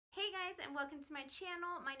guys, and welcome to my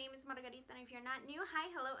channel. My name is Margarita, and if you're not new,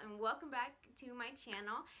 hi, hello, and welcome back to my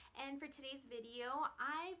channel. And for today's video,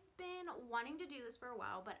 I've been wanting to do this for a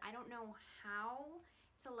while, but I don't know how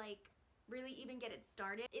to really even get it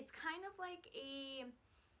started. It's kind of like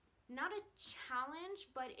not a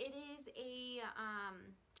challenge, but it is a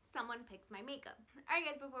someone picks my makeup. Alright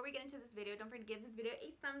guys, before we get into this video, don't forget to give this video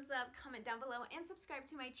a thumbs up, comment down below, and subscribe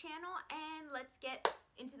to my channel, and let's get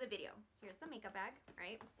into the video. Here's the makeup bag,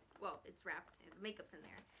 right? Well, it's wrapped and the makeup's in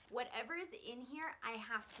there. Whatever is in here, I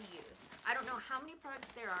have to use. I don't know how many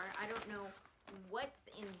products there are. I don't know what's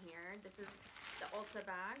in here. This is the Ulta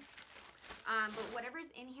bag. But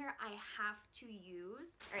whatever's in here, I have to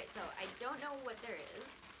use. Alright, so I don't know what there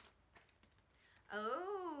is.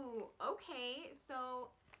 Oh, okay,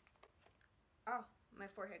 so oh, my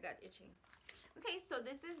forehead got itchy. Okay, so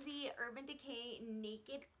this is the Urban Decay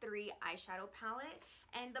Naked 3 eyeshadow palette,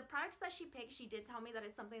 and the products that she picked, she did tell me that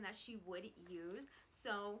it's something that she would use.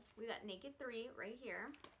 So we got Naked 3 right here.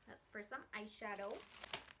 That's for some eyeshadow.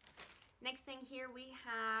 Next thing here we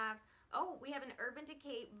have, we have an Urban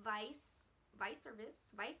Decay Vice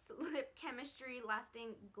Lip Chemistry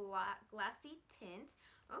Lasting Glassy Tint.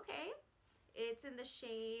 Okay, it's in the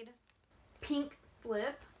shade Pink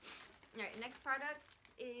Slip. All right, next product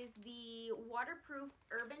is the Waterproof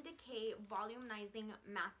Urban Decay Volumizing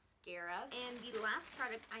Mascara. And the last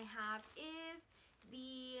product I have is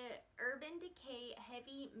the Urban Decay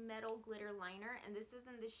Heavy Metal Glitter Liner. And this is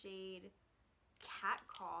in the shade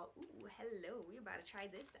Catcall. Ooh, hello, we're about to try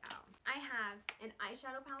this out. I have an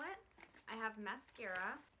eyeshadow palette, I have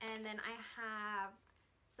mascara, and then I have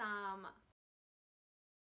some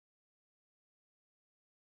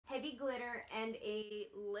heavy glitter and a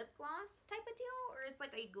lip gloss type of deal, or it's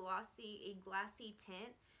like a glassy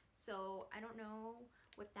tint. So I don't know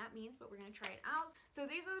what that means, but we're gonna try it out. So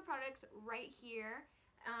these are the products right here.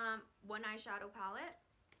 One eyeshadow palette,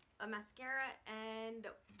 a mascara, and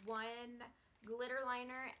one glitter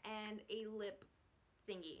liner and a lip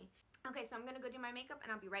thingy. Okay, so I'm gonna go do my makeup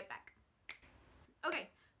and I'll be right back. Okay,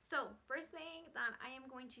 so first thing that I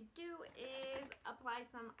am going to do is apply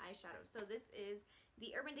some eyeshadow. So this is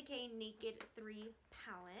the Urban Decay Naked 3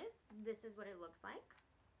 palette. This is what it looks like.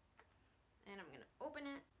 And I'm gonna open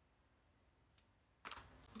it.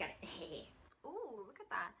 Got it. Ooh, look at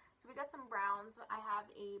that. So we got some browns. I have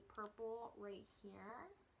a purple right here.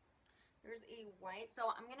 There's a white. So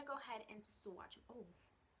I'm gonna go ahead and swatch them. Oh.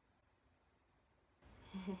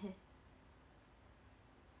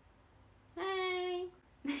 Hi.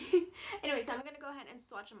 Anyway, so I'm gonna go ahead and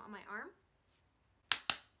swatch them on my arm.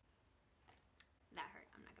 That hurt,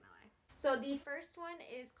 I'm not gonna lie. So the first one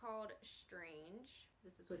is called Strange.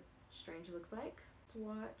 This is what Strange looks like.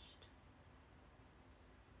 Swatched.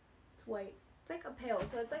 It's white. It's like a pale,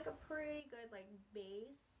 so it's like a pretty good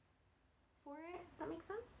base for it, if that makes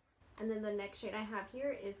sense. And then the next shade I have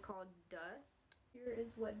here is called Dust. Here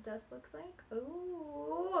is what Dust looks like.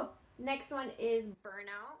 Ooh. Next one is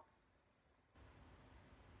Burnout.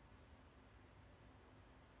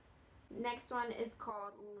 Next one is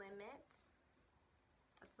called Limit.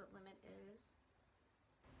 That's what Limit is.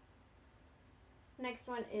 Next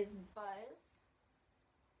one is Buzz.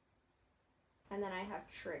 And then I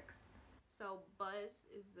have Trick. So Buzz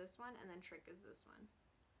is this one, and then Trick is this one.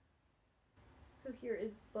 So here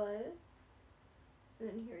is Buzz, and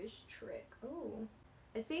then here is Trick. Oh,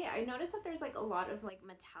 I noticed that there's a lot of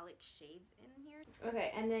metallic shades in here.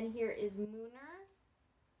 Okay, and then here is Mooner,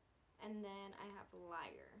 and then I have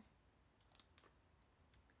Liar.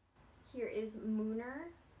 Here is Mooner,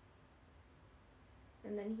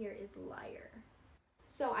 and then here is Liar.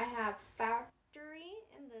 So I have Factory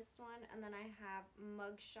in this one, and then I have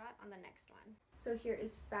Mugshot on the next one. So here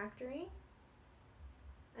is Factory,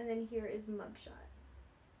 and then here is Mugshot.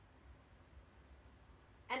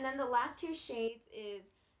 And then the last two shades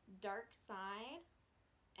is Dark Side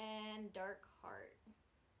and Dark Heart.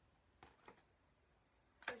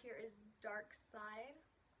 So here is Dark Side.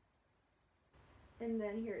 And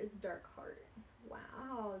then here is Dark Heart.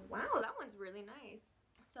 Wow, that one's really nice.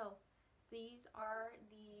 So these are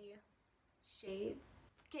the shades.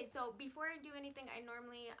 Okay, so before I do anything, I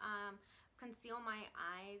normally conceal my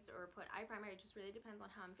eyes or put eye primer. It just really depends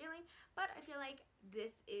on how I'm feeling. But I feel like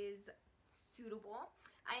this is suitable.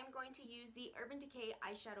 I am going to use the Urban Decay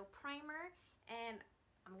eyeshadow primer, and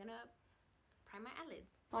I'm gonna prime my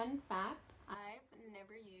eyelids. Fun fact, I've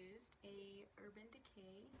never used a Urban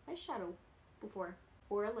Decay eyeshadow before,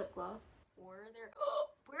 or a lip gloss, or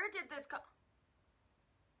where did this go?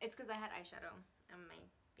 It's because I had eyeshadow on my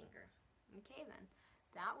finger. Okay then,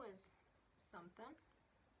 that was something.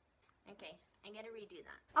 Okay, I gotta redo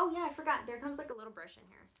that. Oh yeah, I forgot, there comes a little brush in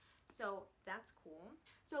here. So that's cool.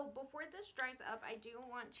 So before this dries up, I do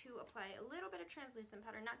want to apply a little bit of translucent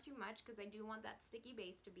powder, not too much because I do want that sticky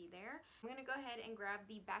base to be there. I'm going to go ahead and grab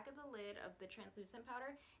the back of the lid of the translucent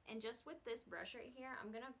powder, and just with this brush right here,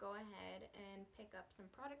 I'm going to go ahead and pick up some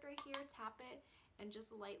product right here, tap it, and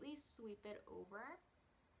just lightly sweep it over.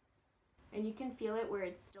 And you can feel it where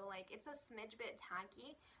it's still like, it's a smidge bit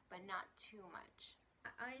tacky, but not too much.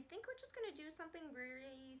 I think we're just going to do something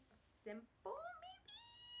very simple, maybe?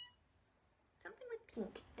 Something with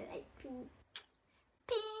pink. I like pink.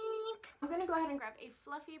 Pink! I'm going to go ahead and grab a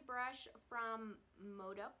fluffy brush from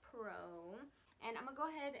Moda Pro. And I'm going to go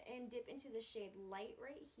ahead and dip into the shade Light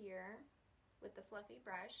right here with the fluffy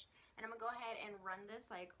brush. And I'm going to go ahead and run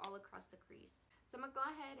this like all across the crease. So I'm going to go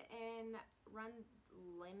ahead and run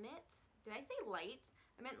Limit. Did I say Light?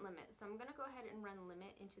 I meant Limit. So I'm going to go ahead and run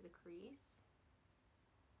Limit into the crease.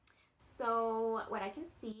 So what I can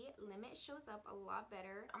see, Limit shows up a lot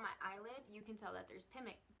better. On my eyelid, you can tell that there's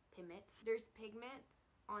pigment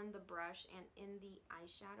on the brush and in the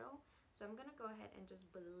eyeshadow. So I'm gonna go ahead and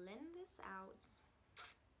just blend this out.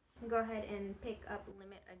 Go ahead and pick up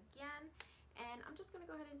Limit again. And I'm just gonna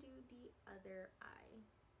go ahead and do the other eye.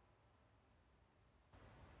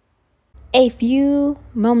 A few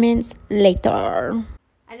moments later.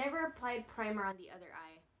 I never applied primer on the other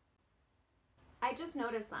eye. I just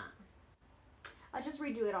noticed that. I'll just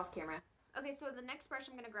redo it off camera. Okay, so the next brush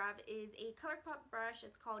I'm going to grab is a ColourPop brush.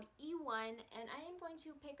 It's called E1, and I am going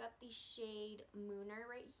to pick up the shade Mooner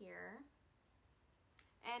right here.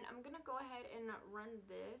 And I'm going to go ahead and run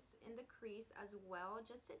this in the crease as well,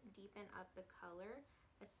 just to deepen up the color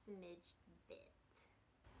a smidge bit.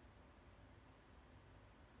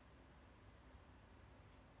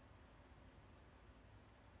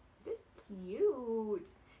 This is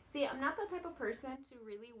cute. See, I'm not the type of person to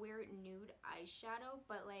really wear nude eyeshadow,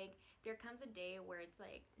 but like there comes a day where it's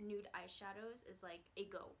like nude eyeshadows is like a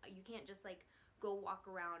go. You can't just like go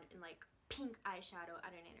walk around in like pink eyeshadow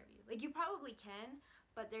at an interview. Like you probably can,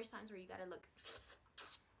 but there's times where you gotta look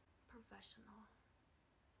professional.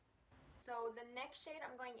 So the next shade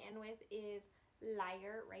I'm going in with is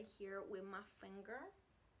Liar right here with my finger.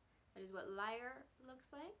 That is what Liar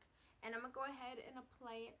looks like. And I'm gonna go ahead and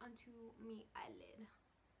apply it onto my eyelid.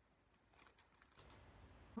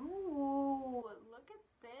 Ooh, look at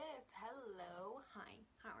this. Hello. Hi.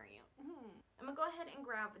 How are you? I'm going to go ahead and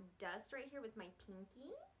grab dust right here with my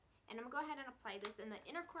pinky. And I'm going to go ahead and apply this in the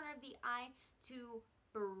inner corner of the eye to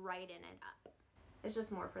brighten it up. It's just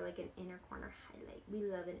more for like an inner corner highlight. We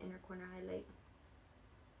love an inner corner highlight.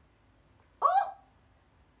 Oh!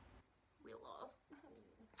 We love.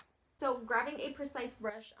 So grabbing a precise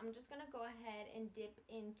brush, I'm just going to go ahead and dip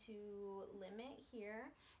into Limit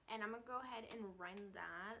here. And I'm going to go ahead and run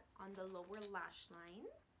that on the lower lash line.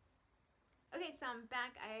 Okay, so I'm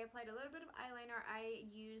back. I applied a little bit of eyeliner. I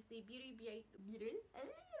used the Beauty Bakery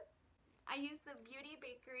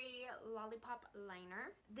Lollipop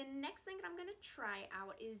Liner. The next thing that I'm going to try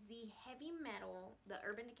out is the Heavy Metal, the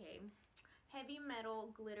Urban Decay Heavy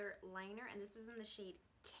Metal Glitter Liner. And this is in the shade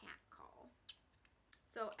Catcall.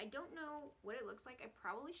 So I don't know what it looks like. I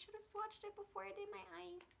probably should have swatched it before I did my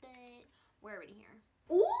eyes, but we're already here.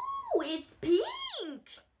 Ooh, it's pink!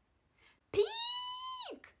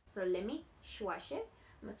 Pink! So let me swatch it.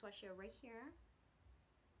 I'm gonna swatch it right here.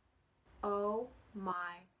 Oh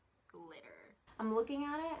my glitter. I'm looking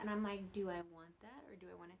at it and I'm like, do I want that or do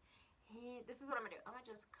I want to hit? This is what I'm gonna do. I'm gonna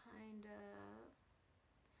just kind of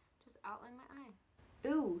just outline my eye.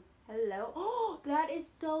 Ooh, hello. Oh, that is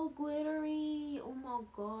so glittery. Oh my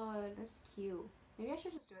god, that's cute. Maybe I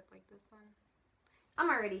should just do it like this one. I'm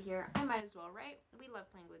already here. I might as well, right? We love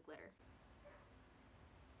playing with glitter.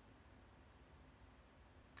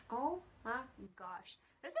 Oh my gosh.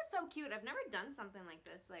 This is so cute. I've never done something like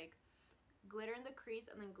this. Like glitter in the crease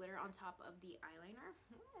and then glitter on top of the eyeliner.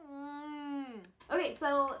 Okay,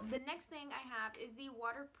 so the next thing I have is the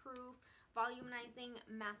waterproof volumizing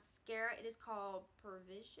mascara. It is called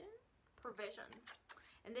Provision.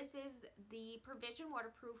 And this is the Provision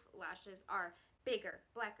waterproof lashes are bigger,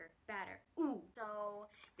 blacker, badder. Ooh. So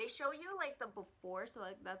they show you like the before. So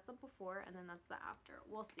like that's the before and then that's the after.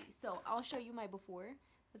 We'll see. So I'll show you my before.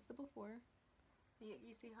 That's the before.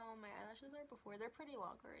 You see how my eyelashes are before? They're pretty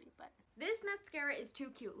long already, but this mascara is too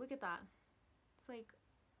cute. Look at that. It's like,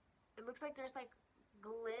 it looks like there's like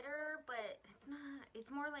glitter, but it's not. It's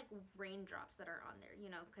more like raindrops that are on there, you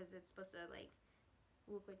know, because it's supposed to like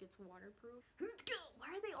look like it's waterproof. Why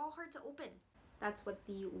are they all hard to open? That's what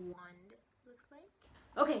the wand looks like.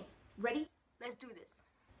 Okay, ready? Let's do this.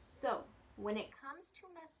 So when it comes to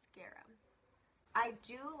mascara, I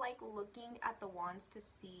do like looking at the wands to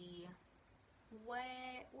see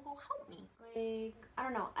what will help me. Like, I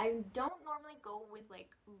don't know. I don't normally go with like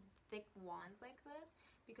thick wands like this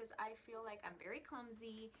because I feel like I'm very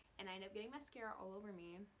clumsy and I end up getting mascara all over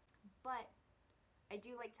me. But I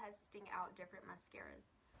do like testing out different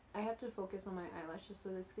mascaras. I have to focus on my eyelashes, so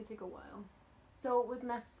this could take a while. So with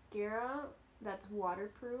mascara that's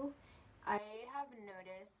waterproof, I have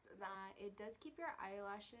noticed that it does keep your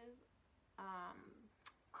eyelashes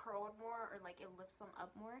curled more, or like it lifts them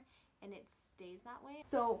up more, and it stays that way.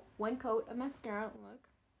 So one coat of mascara, look.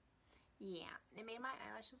 Yeah, it made my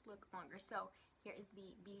eyelashes look longer. So here is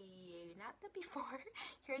the not the before,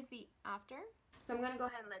 here's the after. So I'm gonna go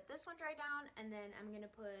ahead and let this one dry down, and then I'm gonna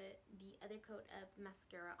put the other coat of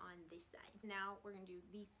mascara on this side. Now we're gonna do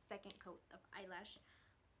the second coat of eyelash.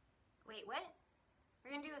 Wait, what?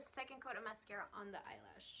 We're gonna do the second coat of mascara on the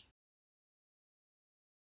eyelash.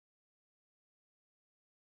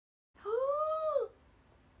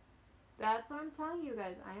 That's what I'm telling you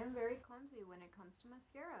guys. I am very clumsy when it comes to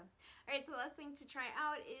mascara. Alright, so the last thing to try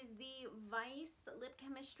out is the Vice Lip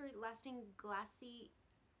Chemistry Lasting Glassy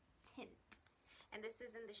Tint. And this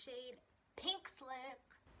is in the shade Pink Slip.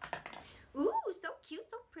 Ooh, so cute,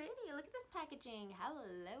 so pretty. Look at this packaging.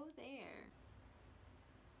 Hello there.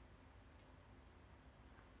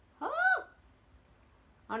 Oh!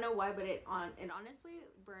 I don't know why, but it honestly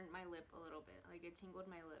burned my lip a little bit. Like, it tingled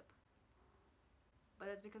my lip. But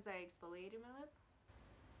that's because I exfoliated my lip.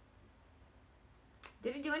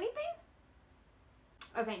 Did it do anything?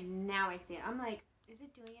 Okay, now I see it. I'm like, is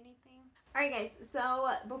it doing anything? Alright guys, so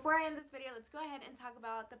before I end this video, let's go ahead and talk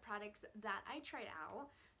about the products that I tried out.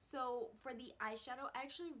 So for the eyeshadow, I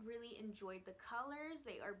actually really enjoyed the colors.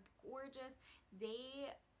 They are gorgeous. They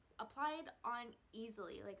applied on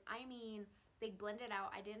easily. Like, I mean, they blended out.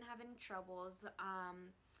 I didn't have any troubles.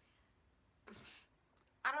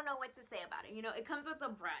 I don't know what to say about it. You know, it comes with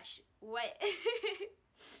a brush. What?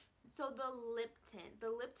 So the lip tint,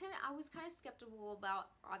 I was kind of skeptical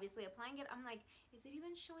about obviously applying it. I'm like, is it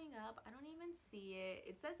even showing up? I don't even see it.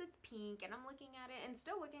 It says it's pink, and I'm looking at it, and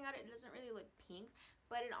still looking at it, it doesn't really look pink,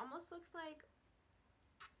 but it almost looks like,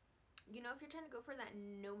 you know, if you're trying to go for that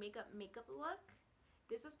no makeup look,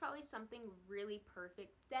 this is probably something really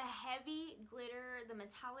perfect. The heavy glitter, the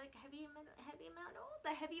metallic heavy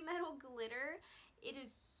metal glitter, it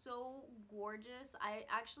is so gorgeous. I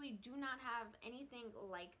actually do not have anything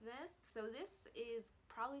like this. So this is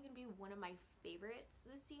probably going to be one of my favorites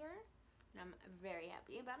this year, and I'm very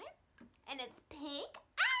happy about it. And it's pink.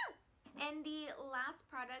 Ah! And the last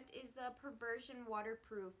product is the Perversion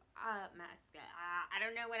Waterproof Mascara. I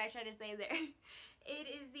don't know what I tried to say there. It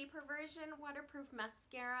is the Perversion Waterproof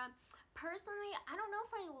Mascara. Personally, I don't know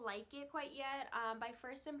if I like it quite yet. By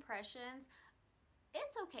first impressions,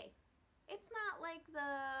 it's okay. It's not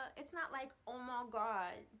like oh my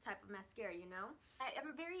god type of mascara, you know?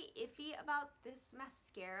 I'm very iffy about this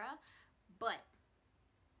mascara, but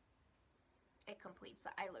it completes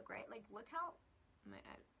the eye look, right? Like, look how my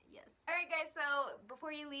eye, yes. Alright guys, so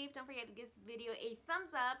before you leave, don't forget to give this video a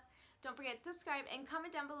thumbs up. Don't forget to subscribe and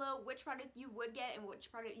comment down below which product you would get and which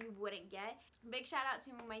product you wouldn't get. Big shout out to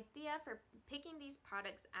my Thea for picking these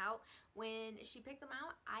products out. When she picked them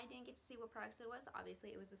out, I didn't get to see what products it was. Obviously,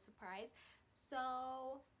 it was a surprise.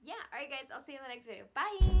 So, yeah. Alright guys, I'll see you in the next video.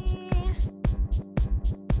 Bye!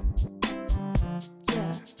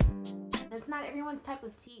 Yeah. It's not everyone's type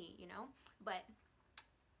of tea, you know? But...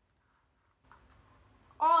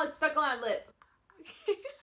 oh, it's stuck on my lip.